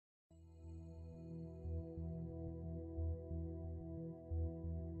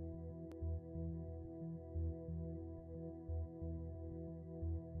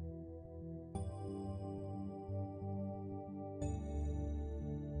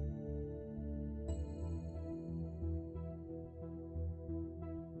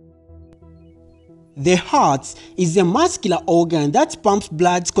The heart is a muscular organ that pumps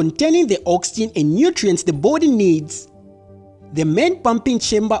blood containing the oxygen and nutrients the body needs. The main pumping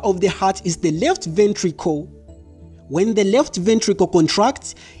chamber of the heart is the left ventricle. When the left ventricle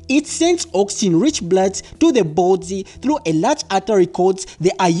contracts, it sends oxygen-rich blood to the body through a large artery called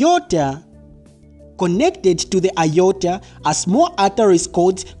the aorta. Connected to the aorta are small arteries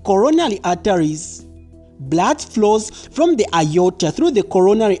called coronary arteries. Blood flows from the aorta through the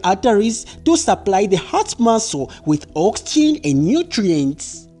coronary arteries to supply the heart muscle with oxygen and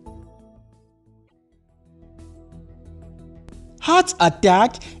nutrients. Heart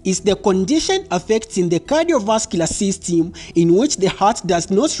attack is the condition affecting the cardiovascular system in which the heart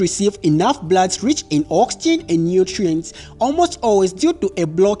does not receive enough blood rich in oxygen and nutrients, almost always due to a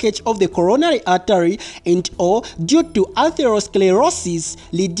blockage of the coronary artery and/or due to atherosclerosis,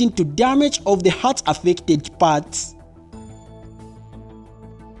 leading to damage of the heart-affected parts.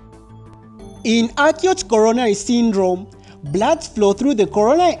 In acute coronary syndrome, blood flow through the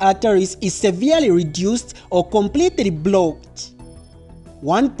coronary arteries is severely reduced or completely blocked.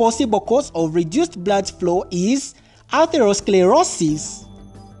 One possible cause of reduced blood flow is atherosclerosis.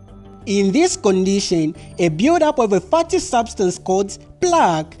 In this condition, a buildup of a fatty substance called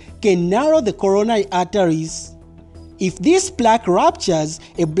plaque can narrow the coronary arteries. If this plaque ruptures,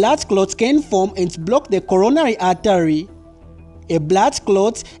 a blood clot can form and block the coronary artery. A blood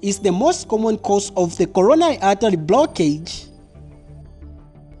clot is the most common cause of the coronary artery blockage.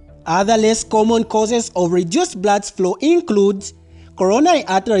 Other less common causes of reduced blood flow include coronary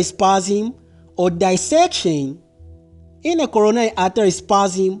artery spasm or dissection. In a coronary artery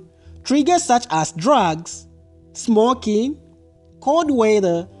spasm, triggers such as drugs, smoking, cold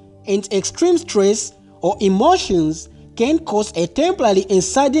weather, and extreme stress or emotions can cause a temporary and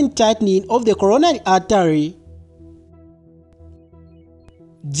sudden tightening of the coronary artery.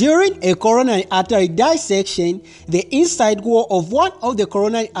 During a coronary artery dissection, the inside wall of one of the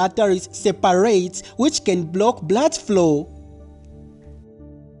coronary arteries separates, which can block blood flow.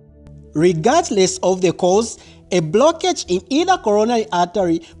 Regardless of the cause, a blockage in either coronary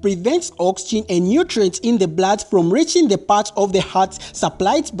artery prevents oxygen and nutrients in the blood from reaching the part of the heart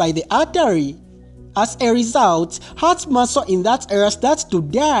supplied by the artery. As a result, heart muscle in that area starts to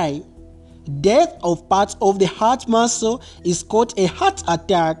die. Death of parts of the heart muscle is called a heart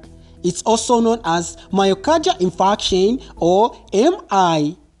attack. It's also known as myocardial infarction or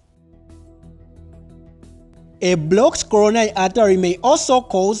MI. A blocked coronary artery may also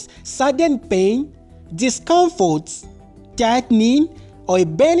cause sudden pain, discomfort, tightening, or a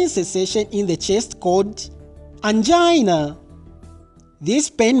burning sensation in the chest called angina.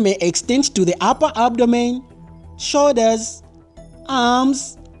 This pain may extend to the upper abdomen, shoulders,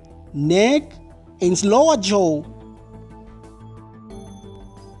 arms, neck, and lower jaw.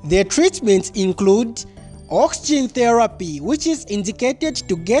 The treatments include oxygen therapy, which is indicated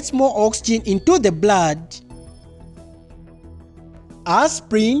to get more oxygen into the blood.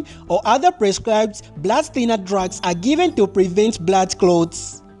 Aspirin or other prescribed blood thinner drugs are given to prevent blood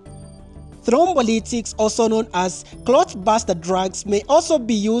clots. Thrombolytics, also known as clot buster drugs, may also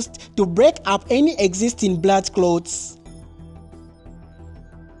be used to break up any existing blood clots.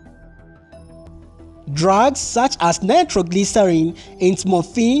 Drugs such as nitroglycerin and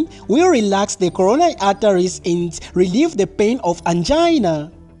morphine will relax the coronary arteries and relieve the pain of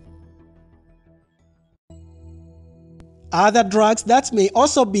angina. Other drugs that may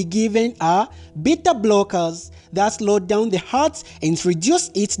also be given are beta blockers that slow down the heart and reduce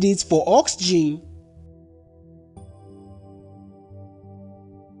its needs for oxygen.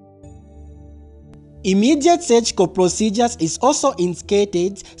 Immediate surgical procedures is also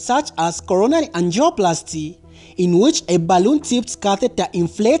indicated, such as coronary angioplasty, in which a balloon-tipped catheter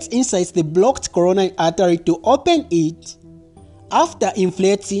inflates inside the blocked coronary artery to open it. After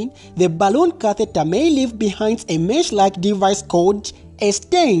inflating, the balloon catheter may leave behind a mesh-like device called a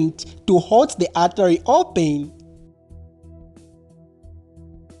stent to hold the artery open.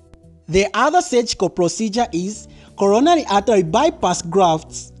 The other surgical procedure is coronary artery bypass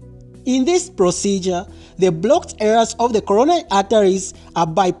grafts. In this procedure, the blocked areas of the coronary arteries are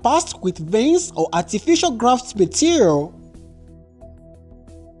bypassed with veins or artificial graft material.